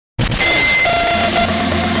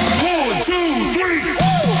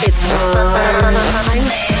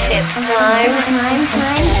It's time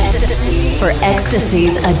for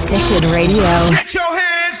EXTSY's Addicted Radio. Get your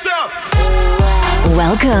hands up!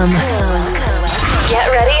 Welcome. Get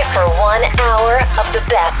ready for 1 hour of the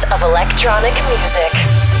best of electronic music.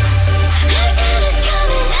 Our time is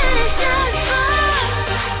coming and it's not far.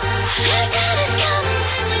 Our time is coming.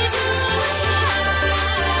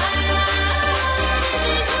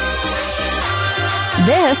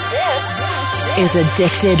 This is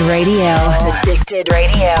Addicted Radio. Addicted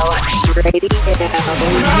Radio. With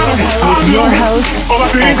your host, all I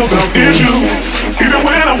think about is you. Even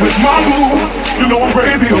when I'm with my boo, you know I'm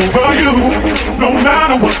crazy over you. No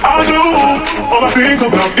matter what I do, all I think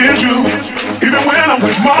about is you. Even when I'm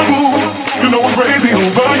with my boo, you know I'm crazy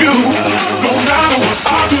over you. No matter what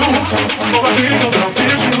I do, all I think about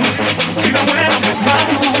is you. Even when I'm with my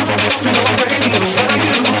boo, you know I'm crazy over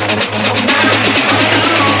you.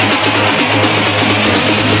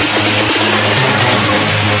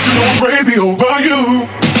 You know I'm crazy over you.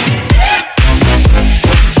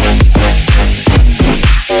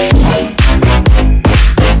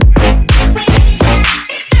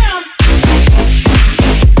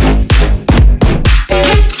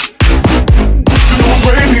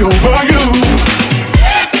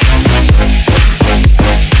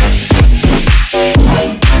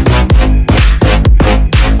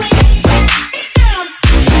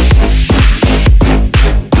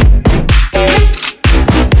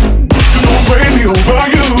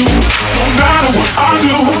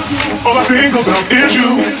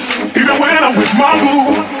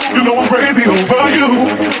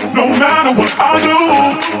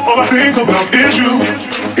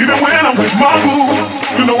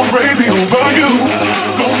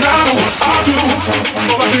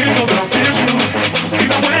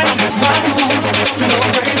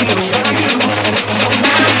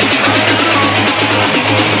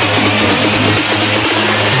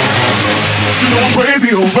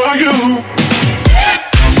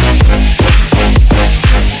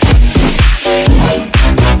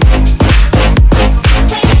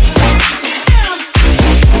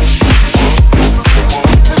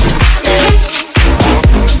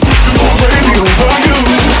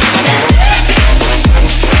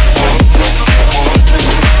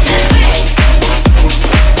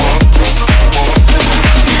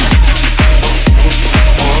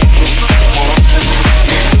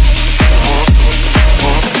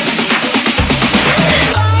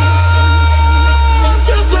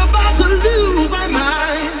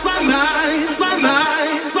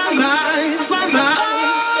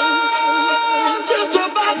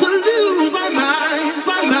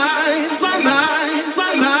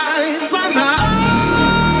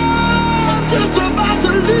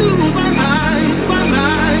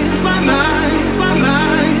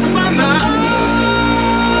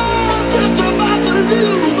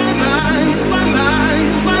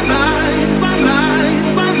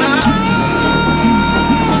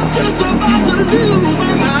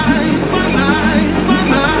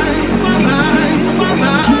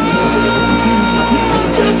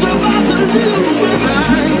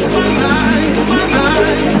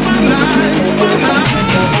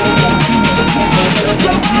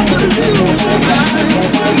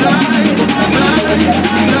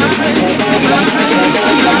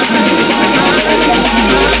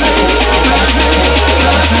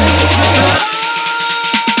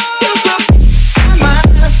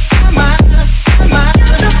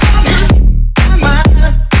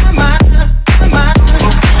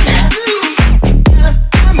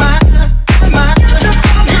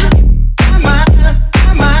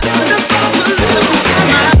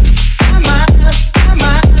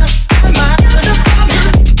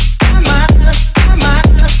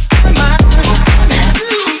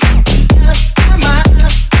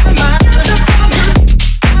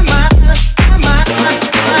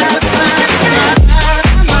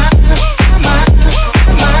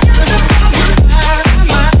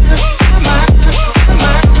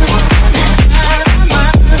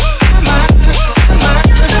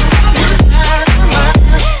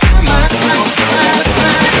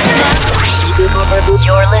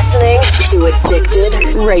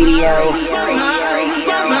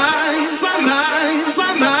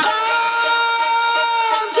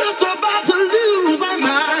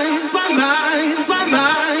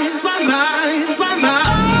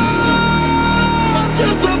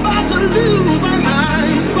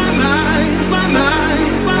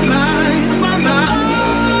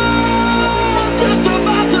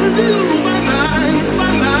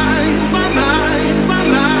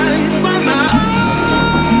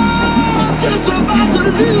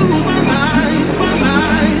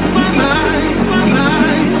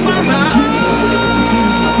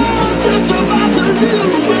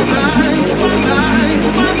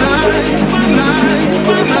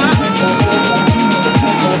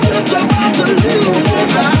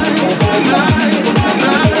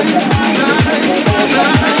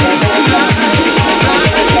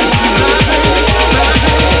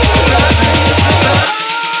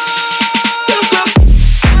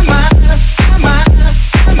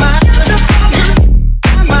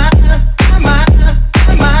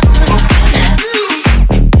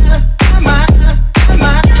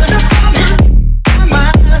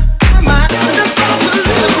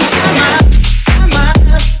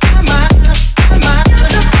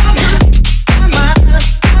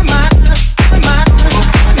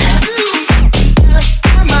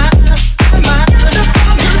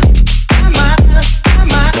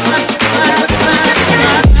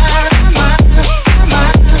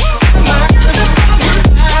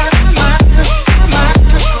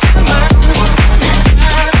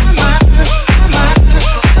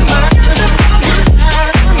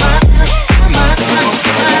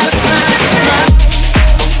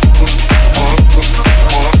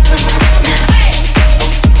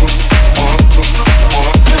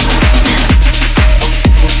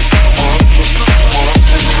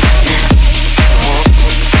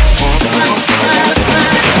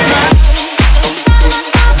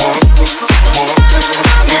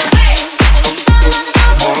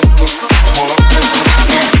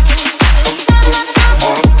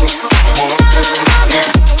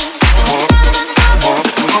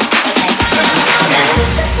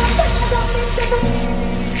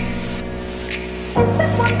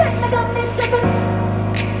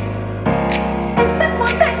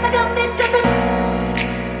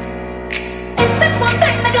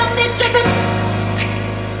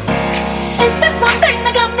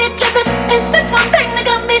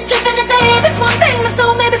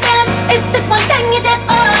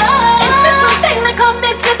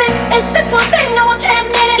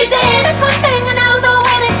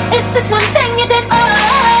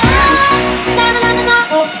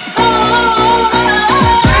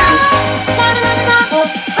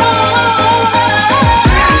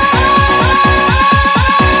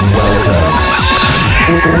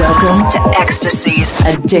 Welcome to EXTSY's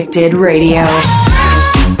Addicted Radio.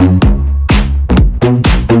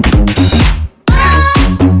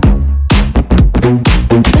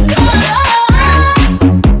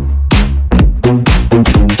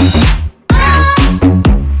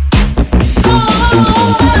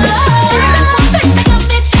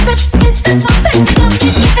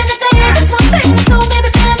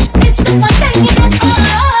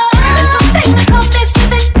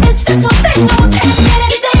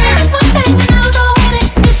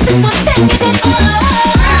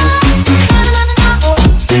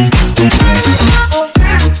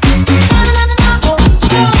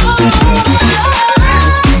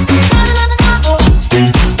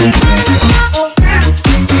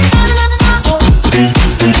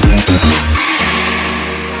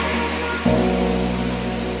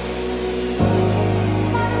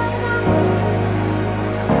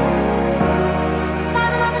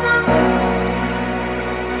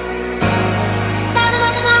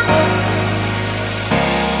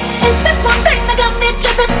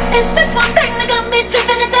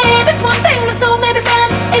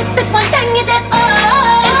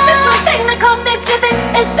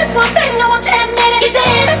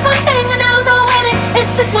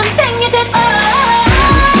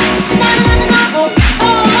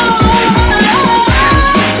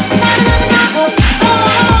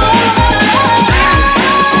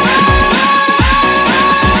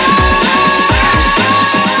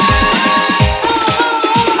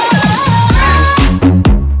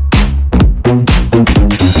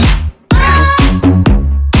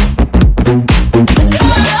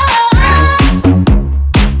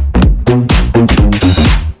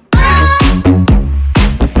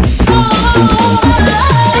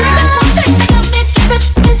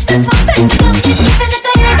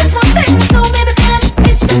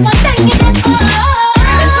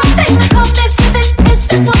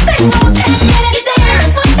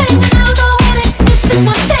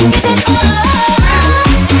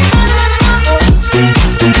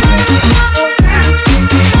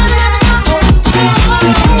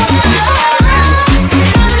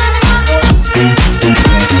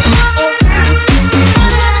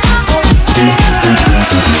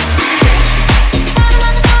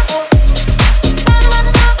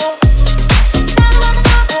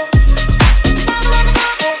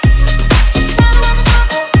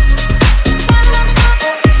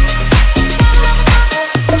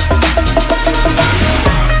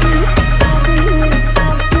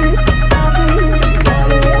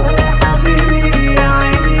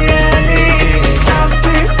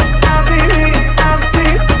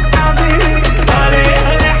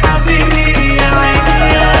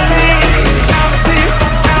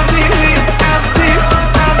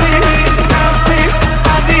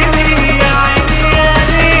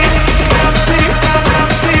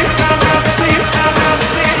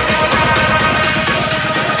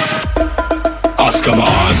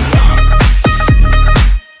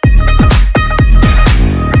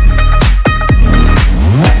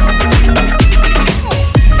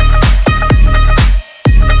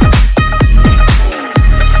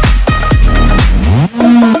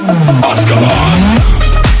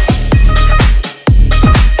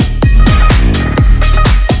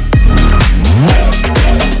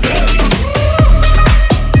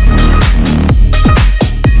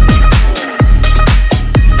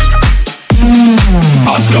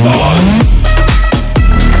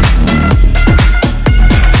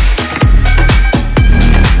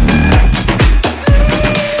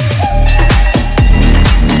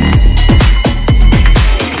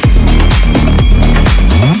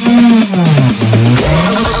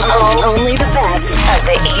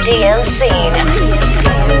 EDM scene.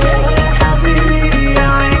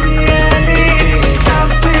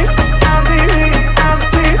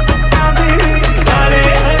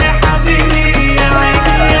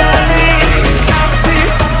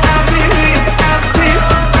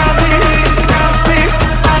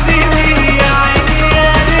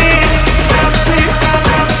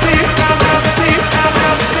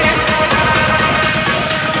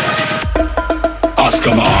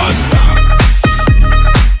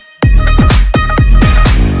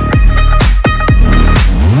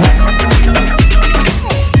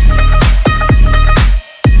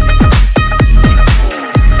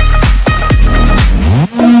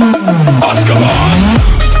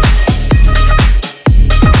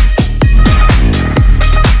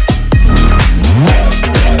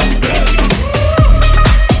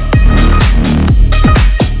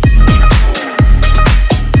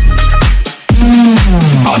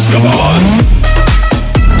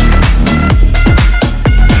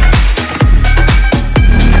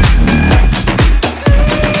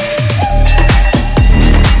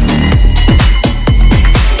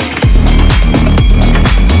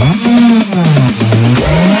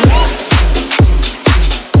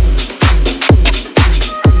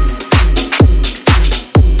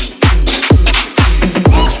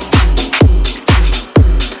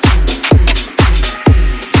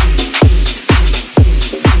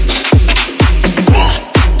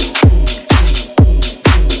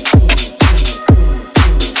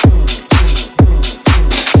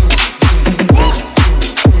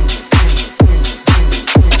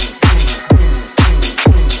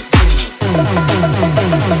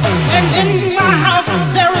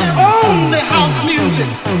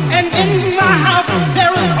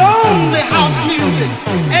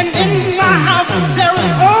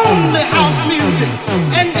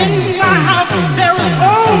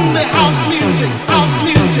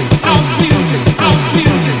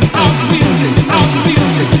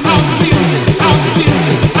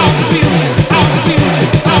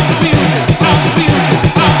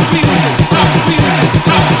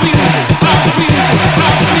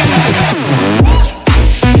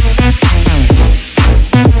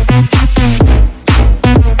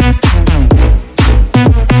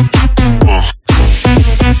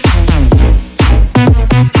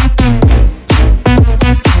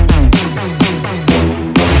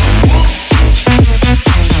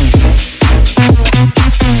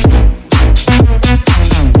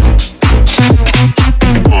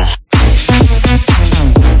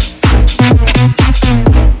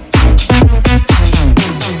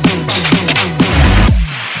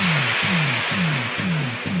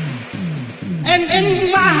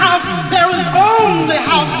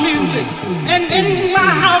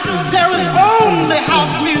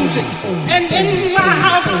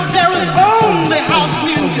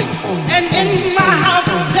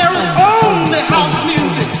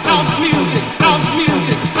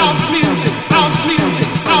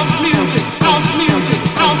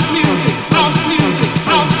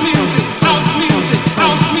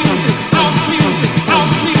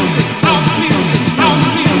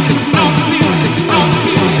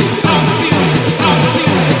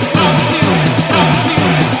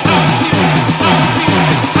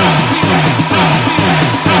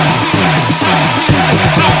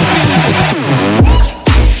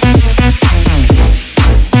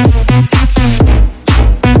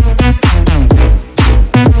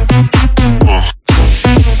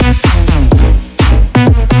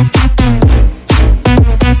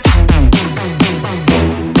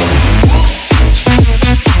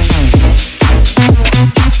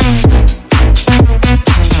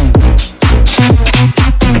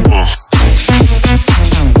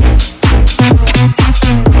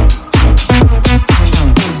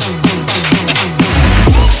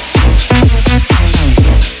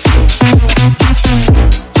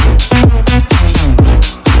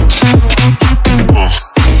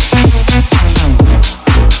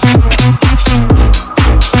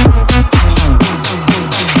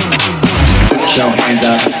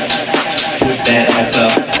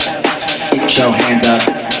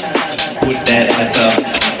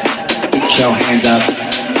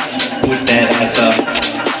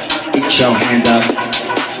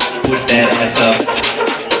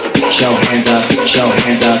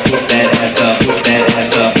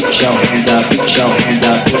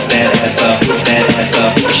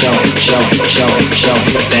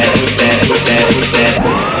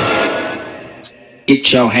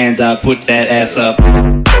 Get your hands up, put that ass up.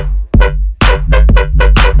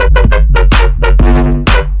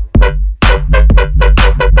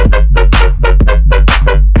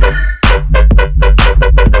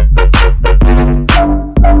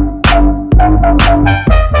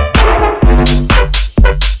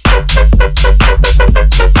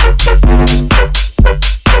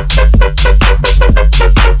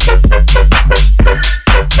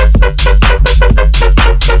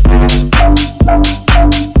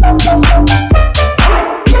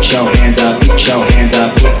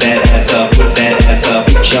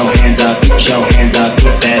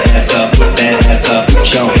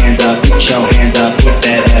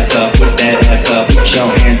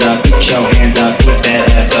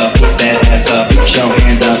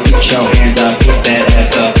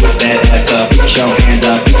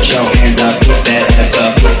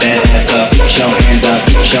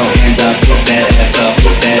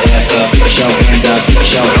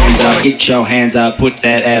 Get your hands up, put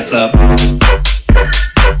that ass up.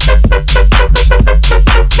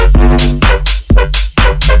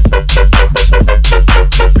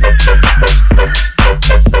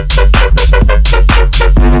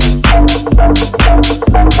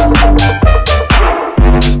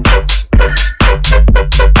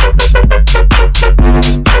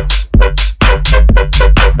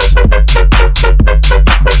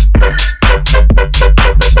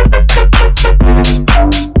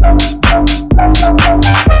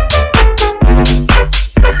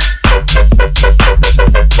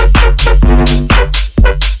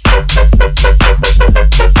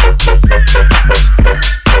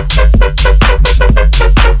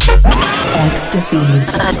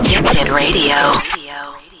 Addicted Radio.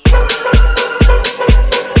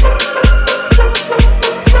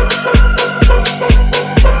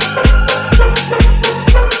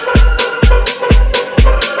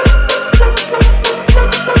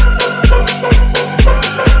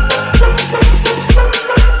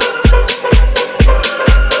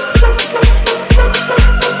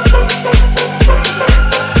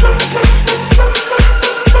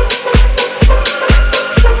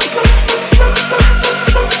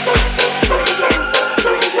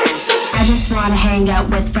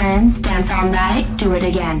 Do it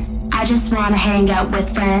again. I just wanna hang out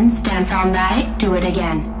with friends, dance all night, do it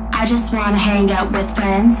again. I just wanna hang out with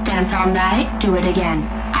friends, dance all night, do it again.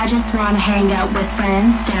 I just wanna hang out with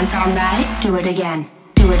friends, dance all night, do it again.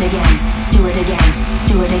 Do it again, do it again,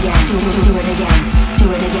 do it again, do it again, do it again,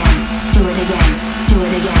 do it again, do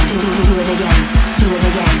it again, do it again, do it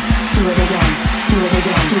again, do it again, do it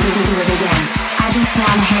again, do it again. I just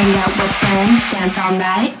wanna hang out with friends, dance all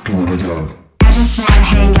night, do it again. I just wanna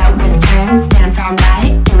hang out with friends, dance all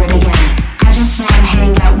night, do it again. I just wanna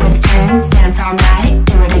hang out with friends, dance all night,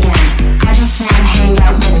 do it again. I just wanna hang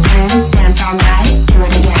out with friends, dance all night, do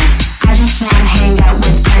it again. I just wanna hang out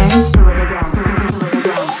with friends, do it again.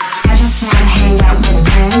 I just wanna hang out with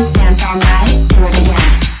friends, dance all night, do it again.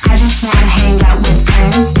 I just wanna hang out with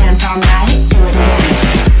friends, dance all night, do it again.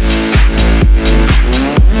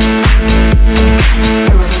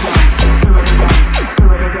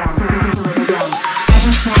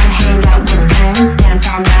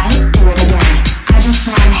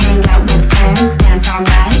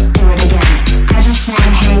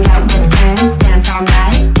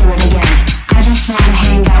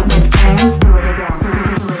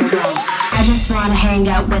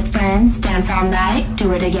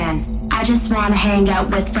 Do it again. I just wanna hang out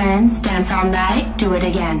with friends, dance all night, do it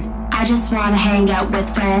again. I just wanna hang out with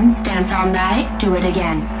friends, dance all night, do it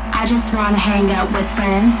again. I just wanna hang out with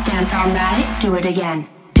friends, dance all night, do it again.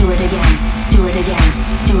 Do it again, do it again,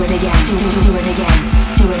 do it again, do it again,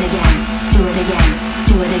 do it again, do it again,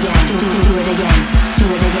 do it again, do it again, do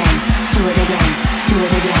it again, do it again, do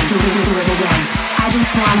it again, do it again. I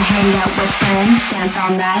just wanna hang out with friends, dance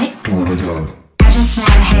all night, do it again. I just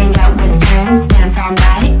wanna hang out with friends, dance all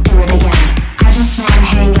night, do it again. I just wanna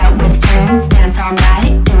hang out with friends, dance all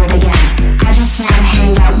night, do it again. I just wanna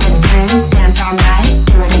hang out with friends, dance all night,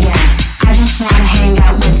 do it again. I just wanna hang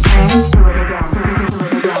out with friends, do it again.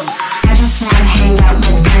 I just wanna hang out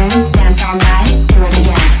with friends, dance all night, do it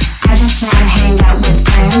again. I just wanna hang out with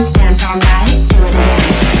friends, dance all night, do it again.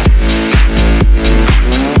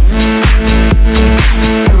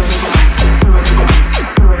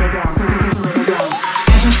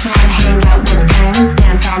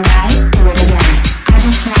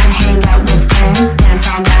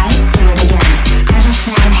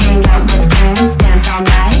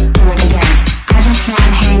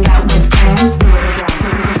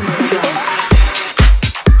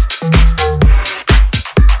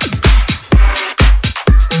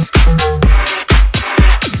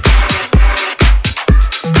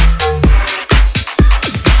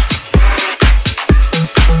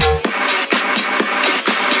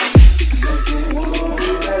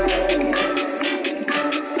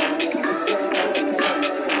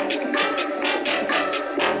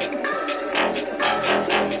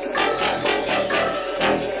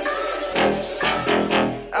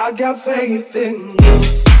 I got faith in you.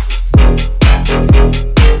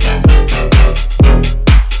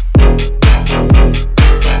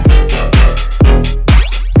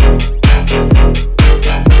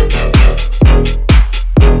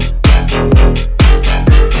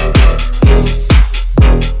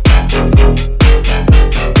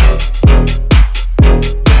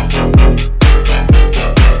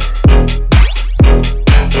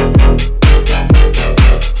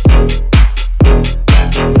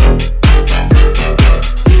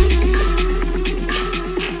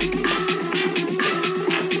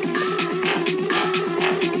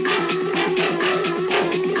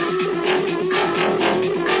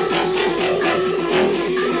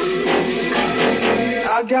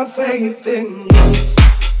 faith in you.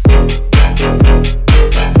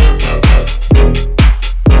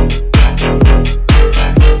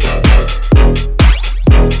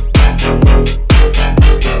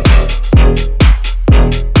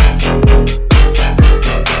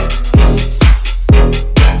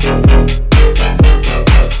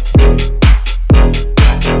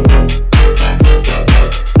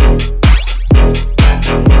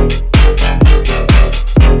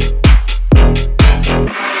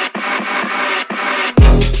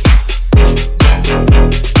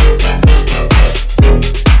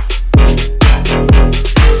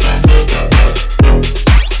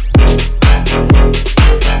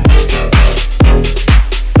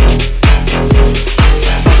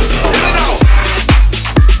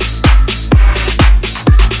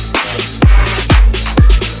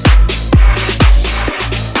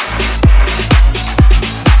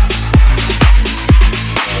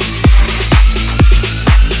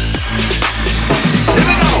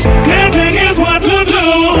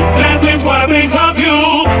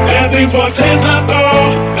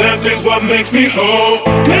 Makes me whole.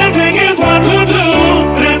 Dancing is what to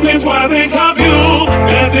do. Dancing's what I think of you.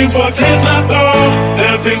 Dancing's what clears my soul.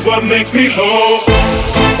 Dancing's what makes me whole.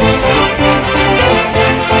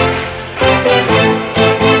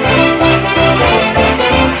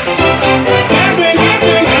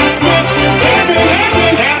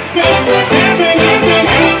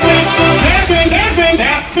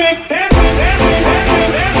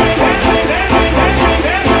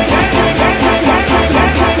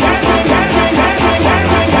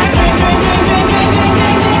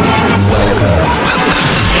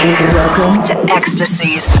 Welcome to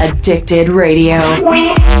EXTSY's Addicted Radio.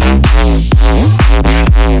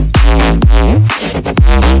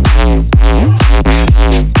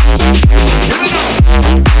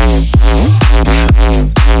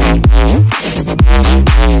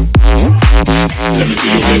 Let me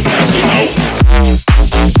see you get past it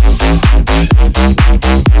now.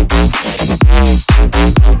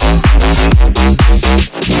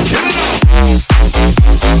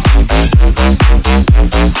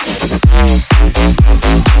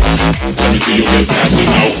 Let me see you get past it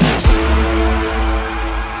now.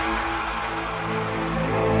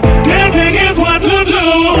 Dancing is what to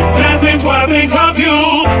do. Dancing's what I think of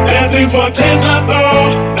you. Dancing's what clears my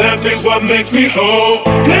soul. Dancing's what makes me whole.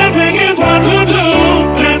 Dancing is what to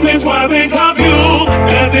do. Dancing's what I think of you.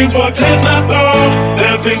 Dancing's what clears my soul.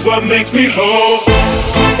 Dancing's what makes me whole.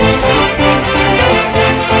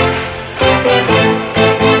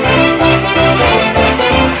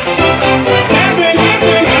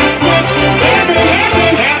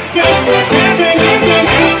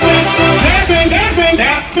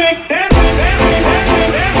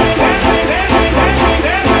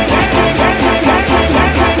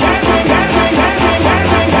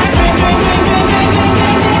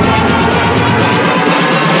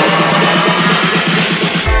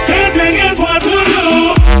 Dancing is what to do.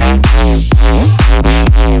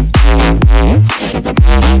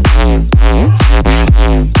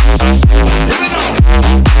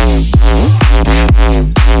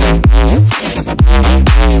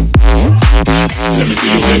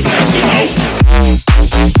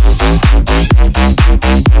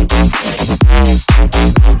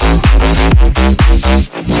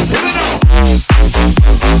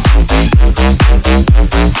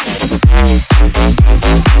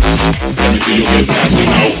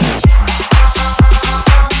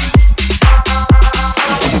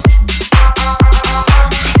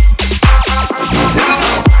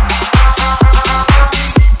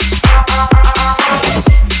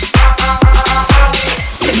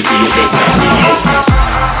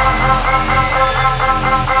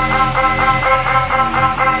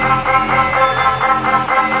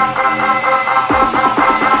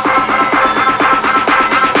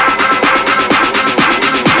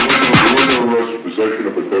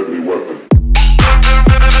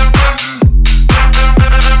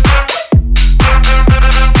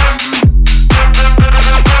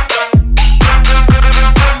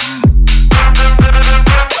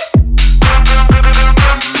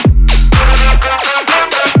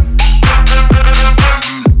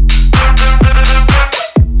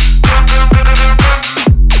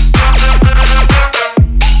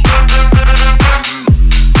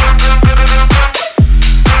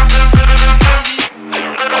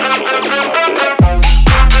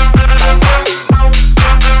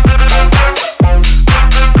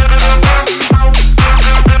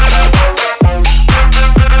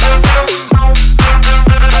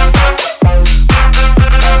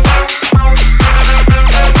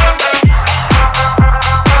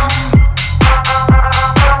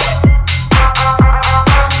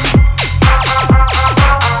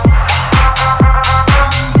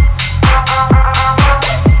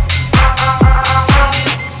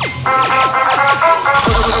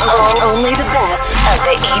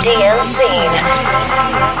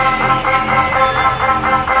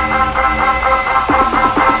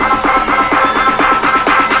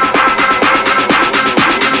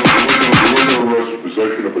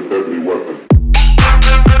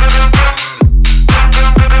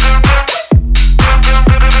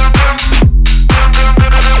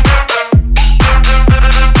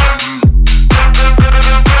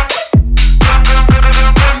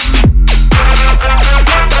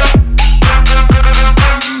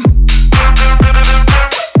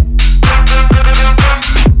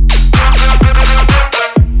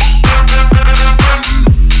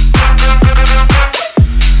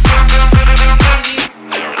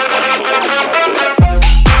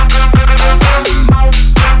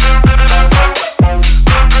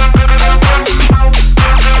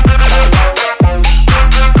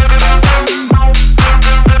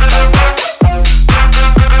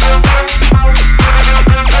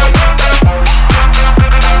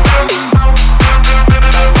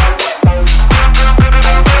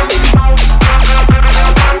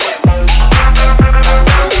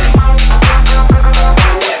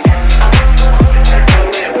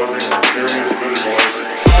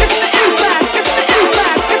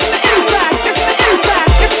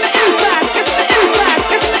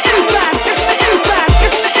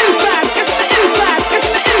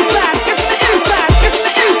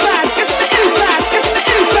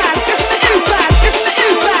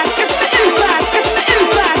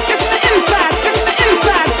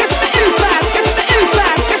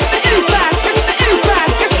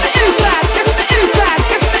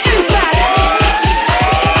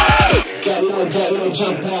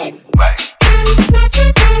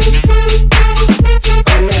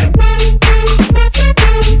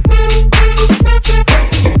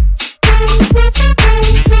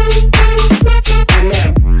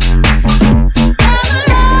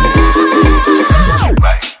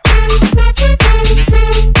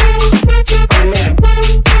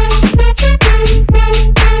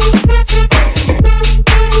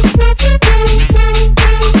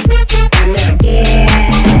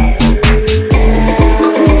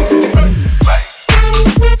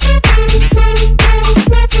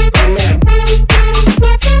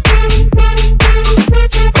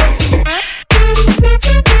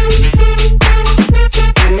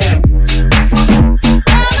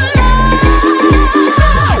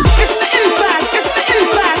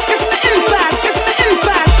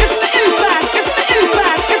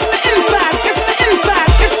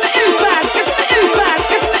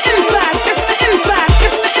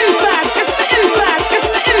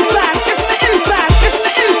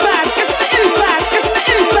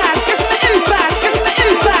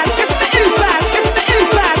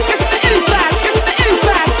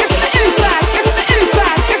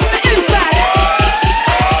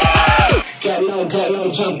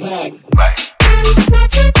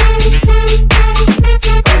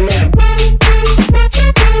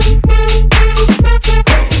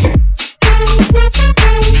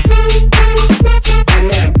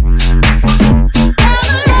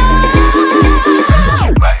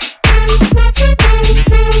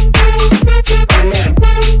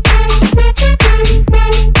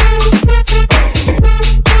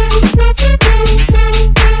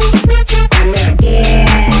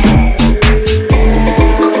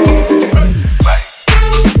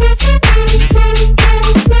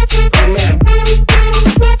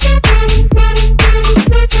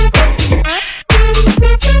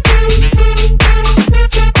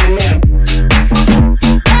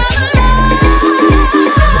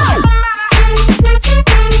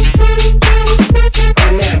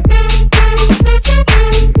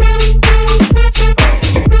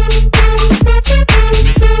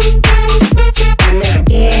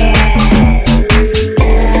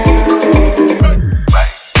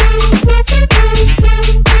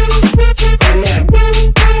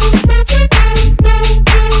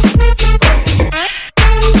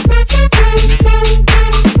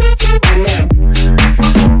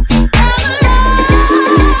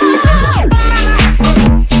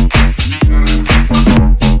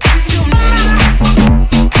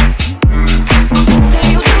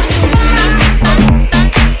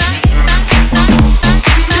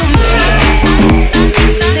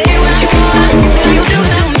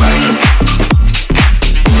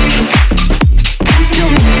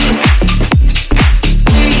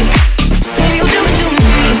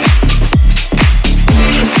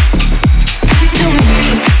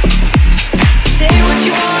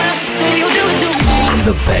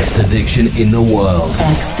 addiction in the world.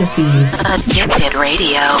 EXTSY's Addicted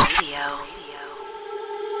Radio.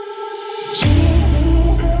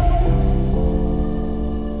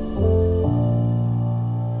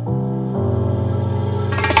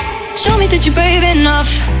 Show me that you're brave enough.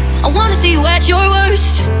 I wanna see you at your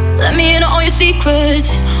worst. Let me in on all your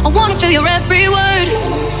secrets. I wanna feel your every word.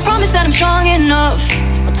 Promise that I'm strong enough.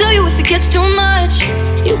 I'll tell you if it gets too much.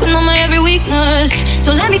 You can know my every weakness,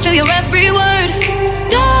 so let me feel your every word.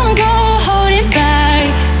 Don't go holding back.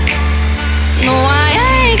 No, I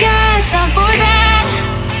ain't got time for that.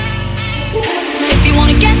 If you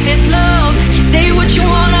wanna get this love, say what you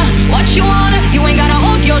wanna, what you wanna. You ain't gotta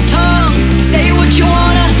hold your tongue. Say what you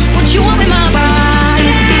wanna, what you want with my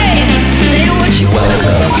body. Say what you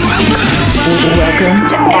wanna.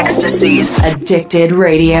 Welcome to EXTSY's Addicted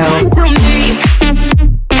Radio.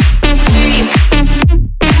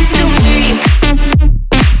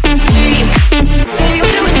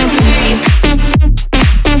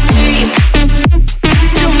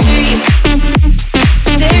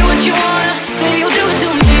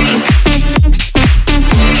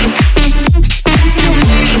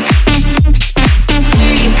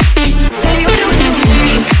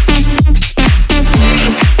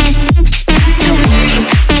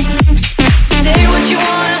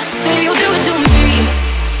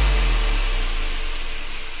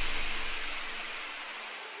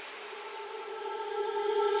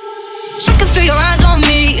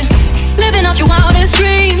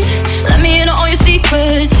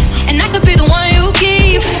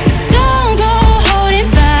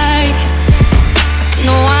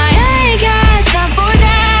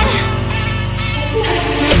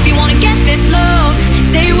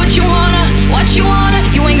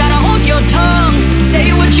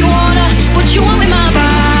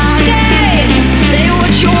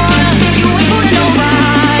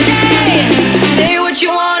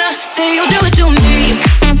 Say you'll do it to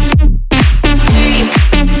me.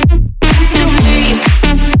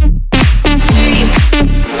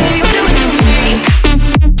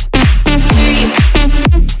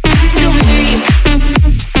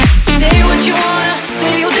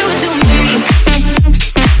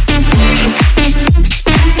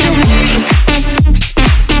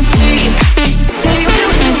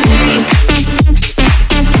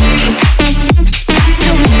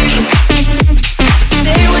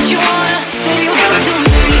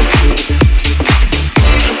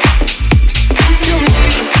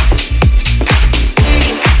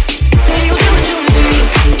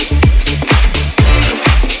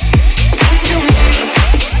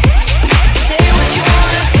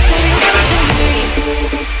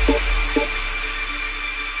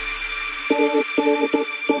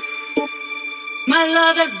 My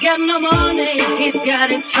lover's got no money, he's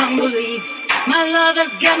got his strong beliefs. My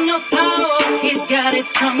lover's got no power, he's got his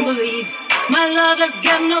strong beliefs. My lover's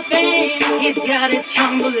got no fame, he's got his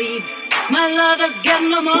strong beliefs. My lover's got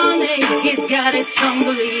no money, he's got his strong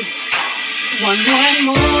beliefs. Want more and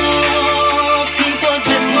more, people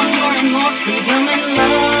just want more and more freedom and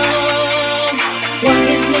love. What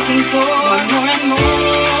he's looking for, want more and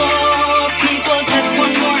more, people just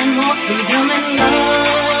want more and more freedom and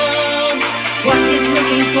love. What he's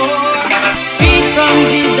looking for, free from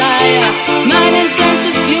desire, mind and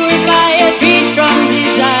senses purify it. Free from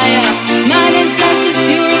desire, mind and senses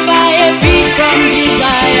purify it. Free from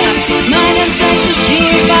desire, mind and senses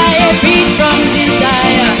purify it. Free from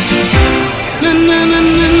desire. Na na na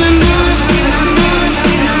na na na.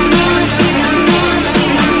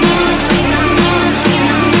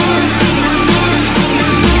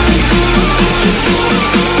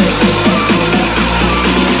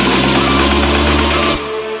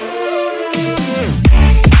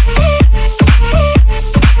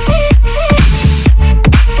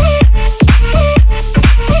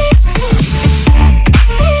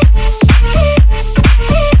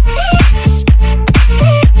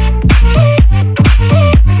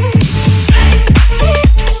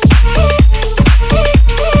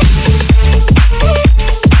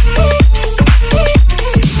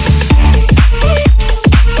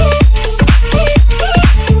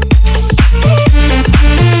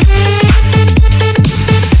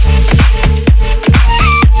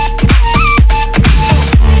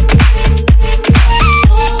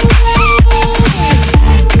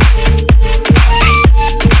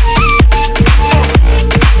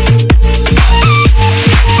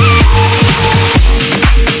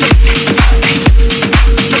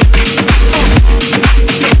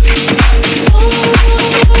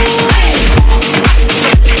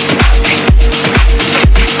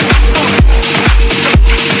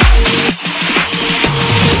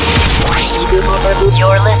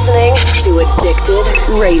 You're listening to Addicted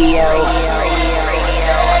Radio.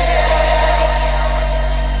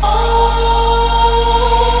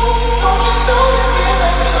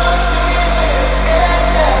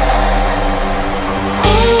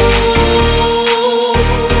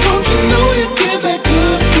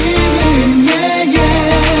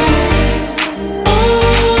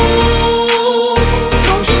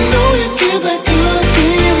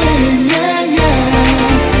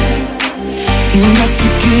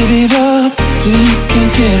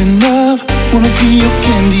 Wanna see your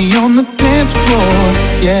candy on the dance floor,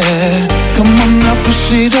 yeah. Come on now,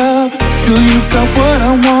 push it up. Girl, you've got what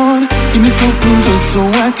I want. Give me something good so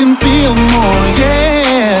I can feel more,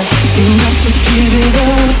 yeah. You got to give it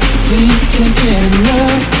up till you can't get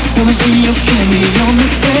enough. Wanna see your candy on the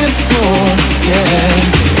dance floor, yeah.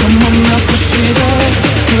 Come on now, push it up.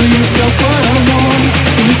 Girl, you've got what I want.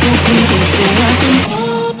 Give me something good so I can.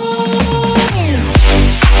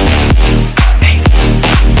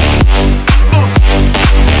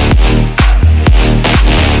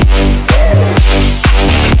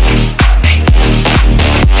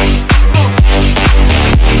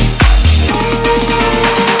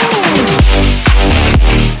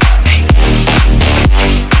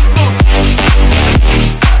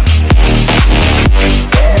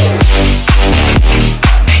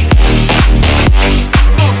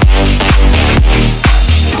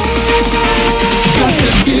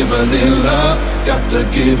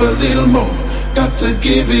 Give a little more, got to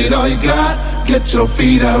give it all you got. Get your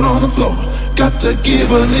feet out on the floor. Got to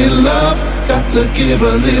give a little love, got to give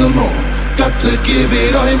a little more. Got to give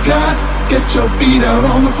it all you got. Get your feet out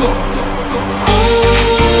on the floor.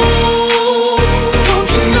 Oh, don't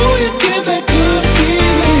you know you give that good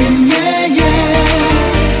feeling, yeah, yeah.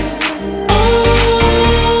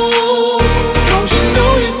 Oh, don't you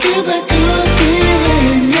know you give that good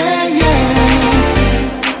feeling, yeah, yeah.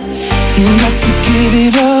 You got to give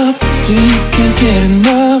it up till you can't get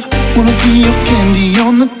enough. Wanna see your candy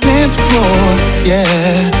on the dance floor,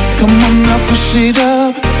 yeah. Come on now, push it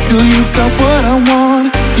up. Girl, you've got what I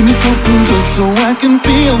want. Give me something good so I can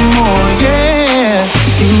feel more, yeah.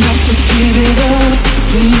 You got to give it up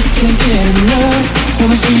till you can't get enough.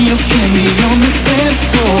 Wanna see your candy on the dance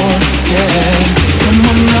floor, yeah. Come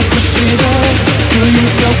on now, push it up. Girl,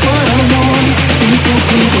 you've got what I want. Give me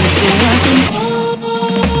something good so I can.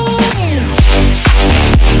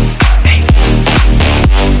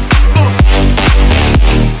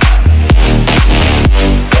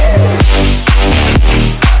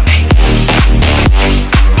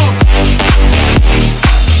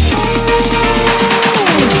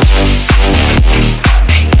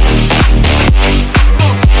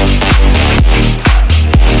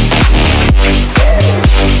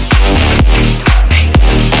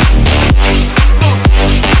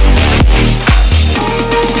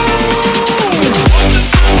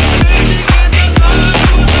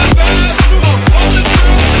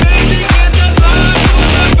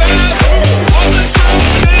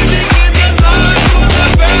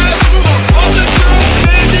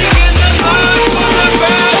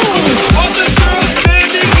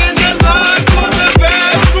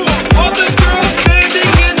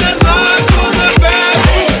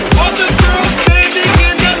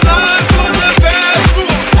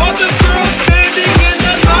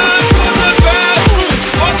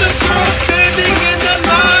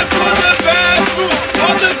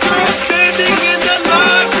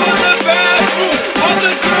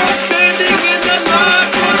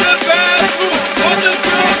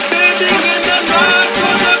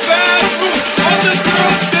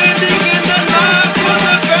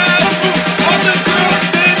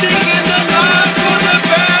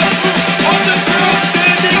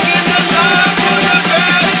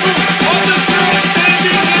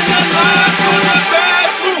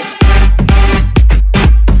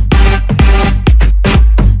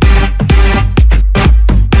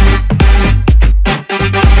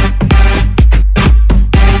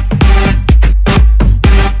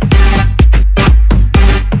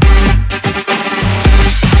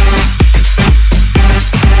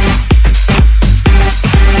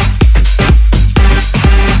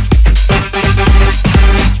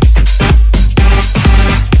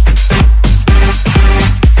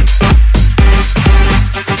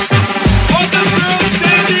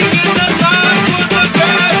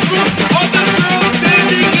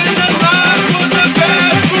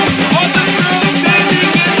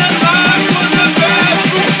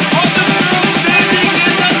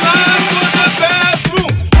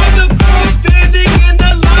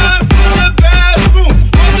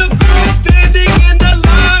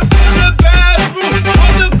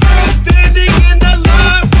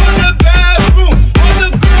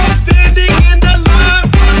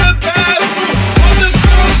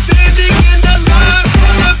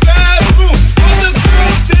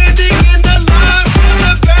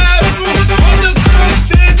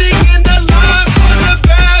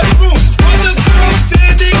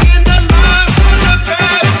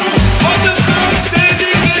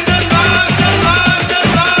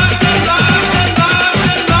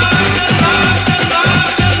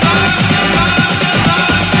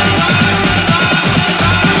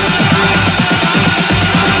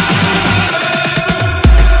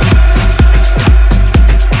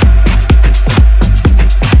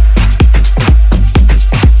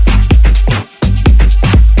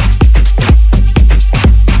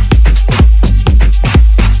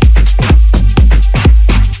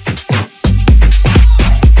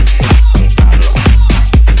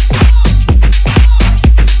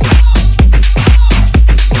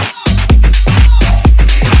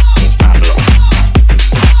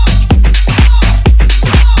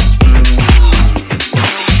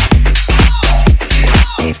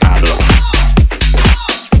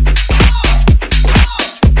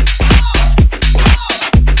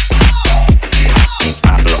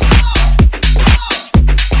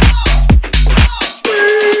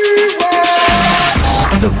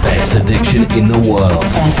 the best addiction in the world.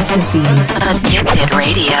 EXTSY's Addicted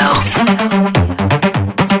Radio.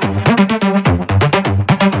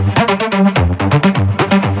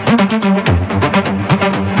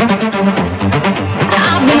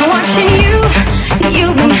 I've been watching you,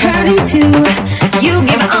 you've been hurting too. You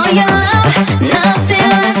give all your love, nothing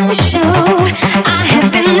left to show. I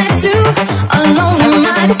have been there too, alone in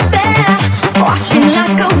my despair, watching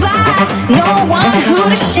life go by, no one who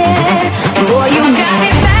to share. Boy, you got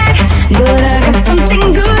it bad, but I got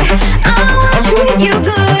something good. I wanna treat you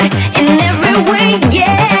good in every way,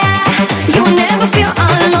 yeah. You'll never feel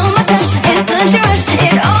alone, my touch is such a rush,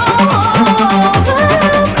 it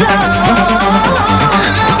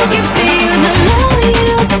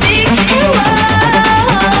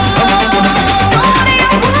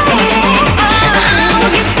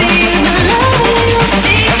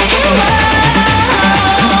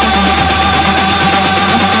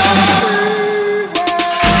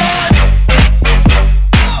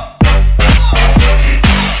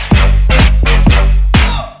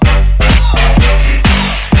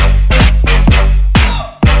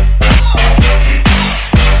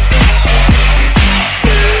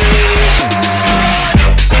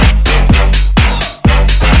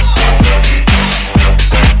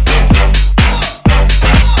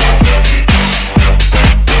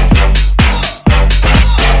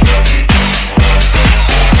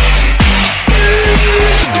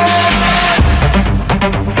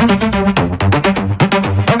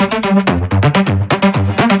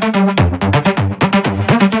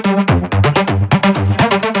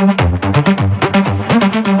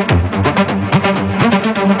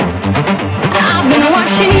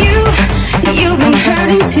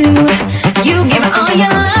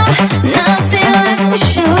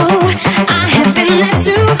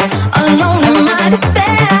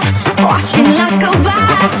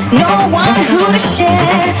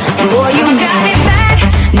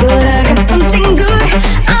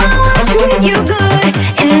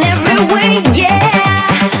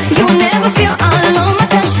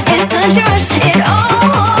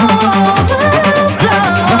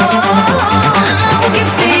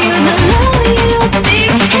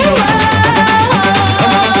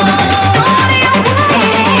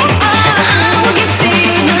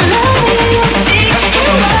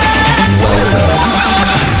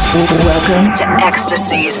Welcome to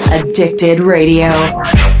EXTSY's Addicted Radio.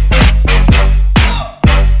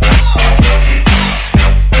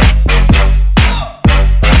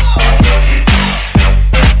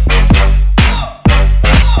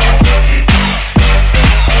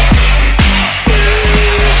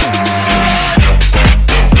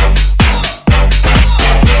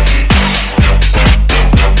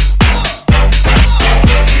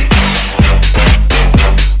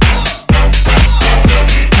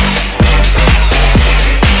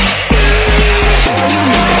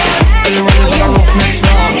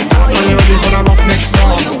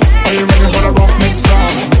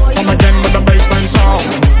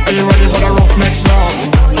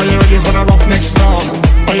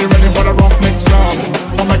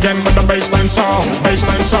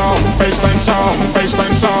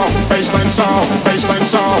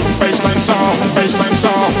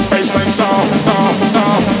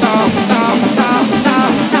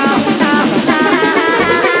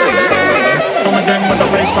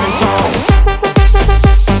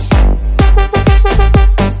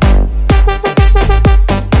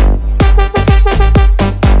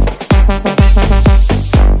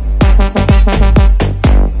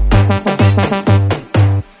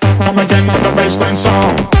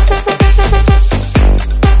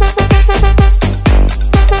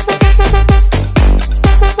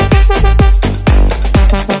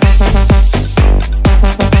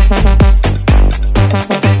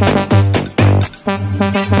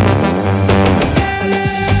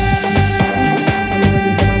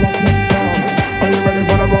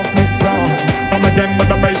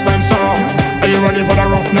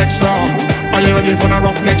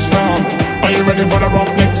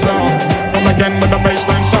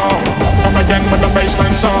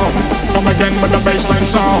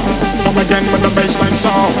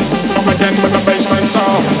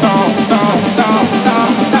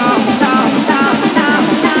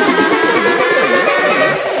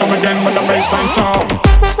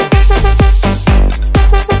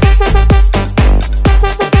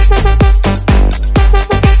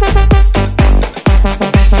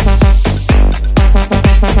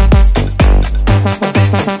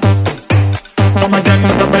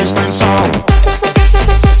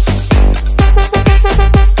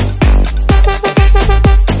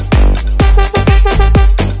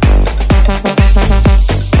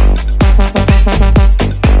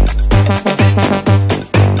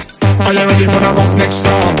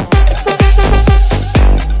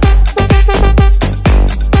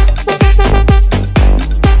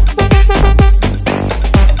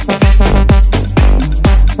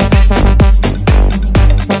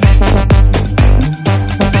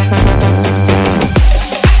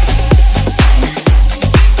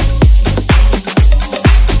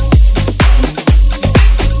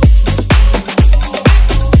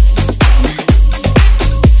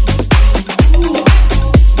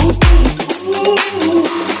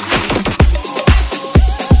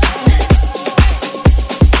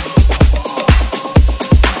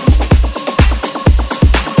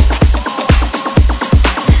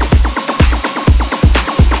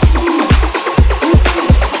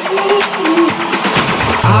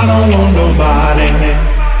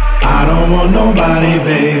 want nobody,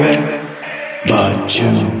 baby, but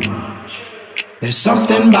you. There's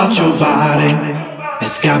something about your body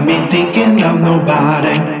that's got me thinking I'm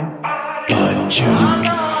nobody but you.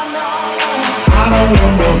 I don't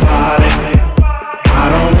want nobody, I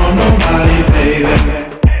don't want nobody, baby,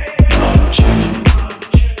 but you.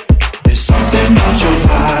 There's something about your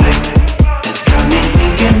body that's got me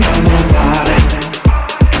thinking I'm nobody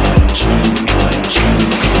but you, but you,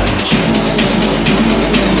 but you.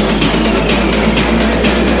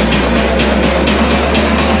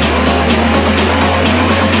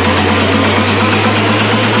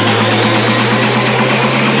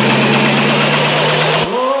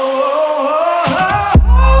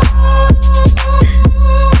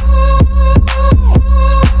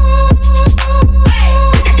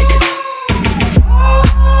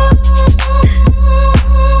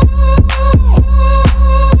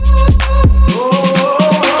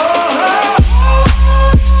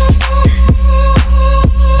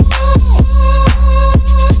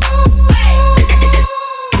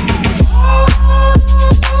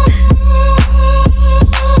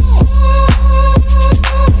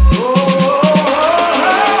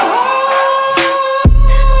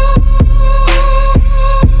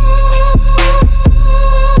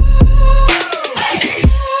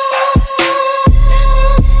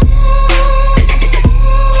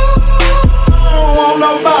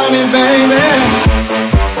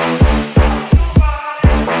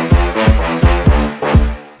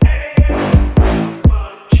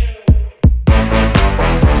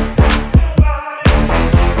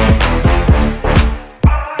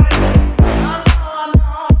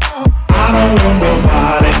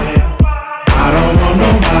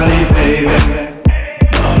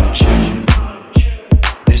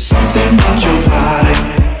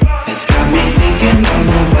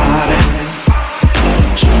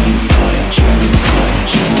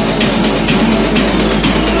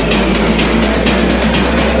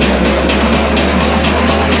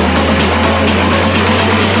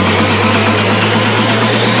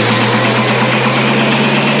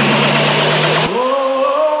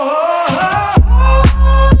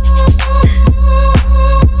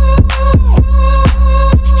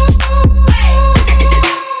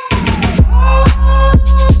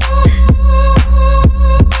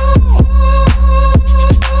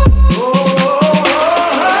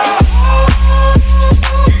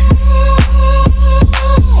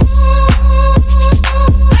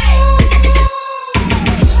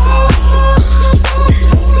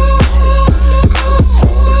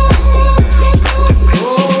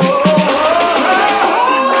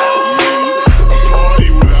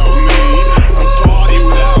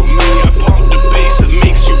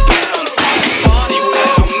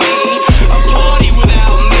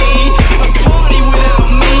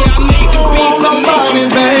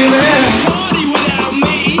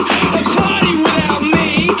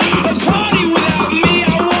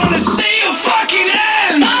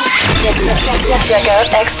 Check out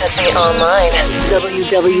EXTSY online.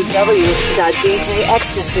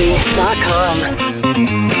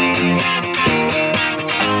 www.djextsy.com.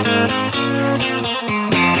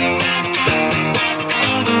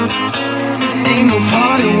 Ain't no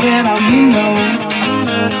party without me, no.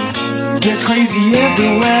 Gets crazy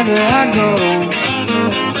everywhere that I go.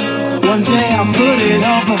 One day I'll put it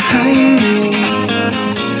all behind me,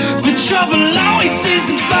 but trouble always seems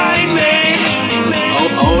to find me.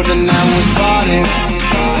 Oh, tonight we party.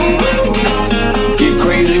 Get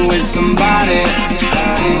crazy with somebody.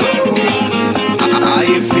 Are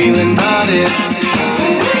you feeling about it?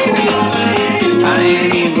 I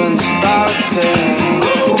ain't even started.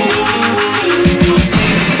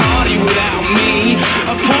 Party without me,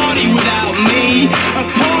 a party without me, a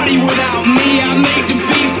party without me. I make the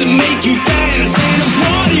beats and make you dance. Ain't a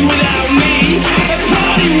party without me, a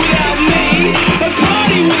party without me, a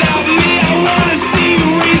party without me. I wanna see you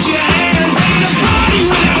raise your hands. Ain't a party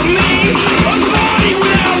without me, a party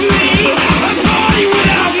without me, a party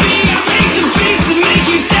without me. I make the beats and make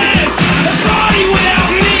you dance. A party without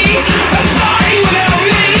me, a party without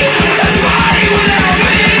me, a party without me.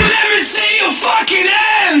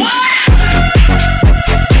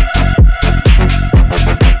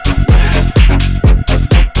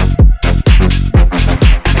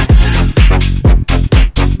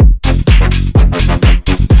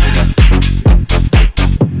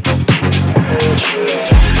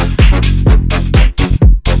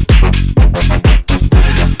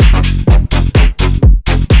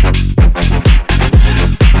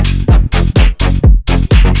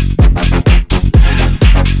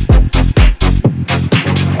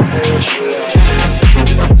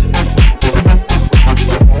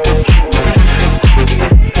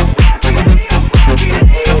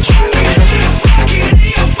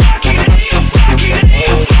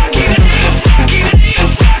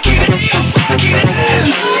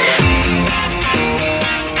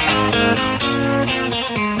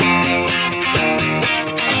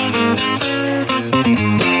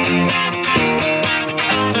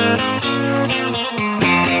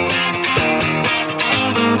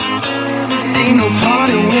 ain't no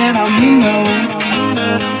party without me, no.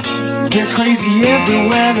 Gets crazy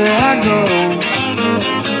everywhere that I go.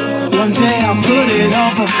 One day I'll put it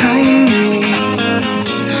all behind me,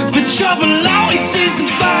 but trouble always seems to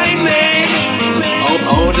find me.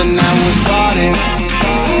 Older now we party,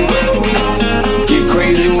 get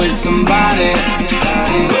crazy with somebody.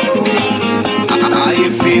 Are you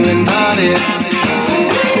feeling naughty?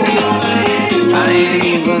 I ain't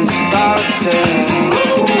even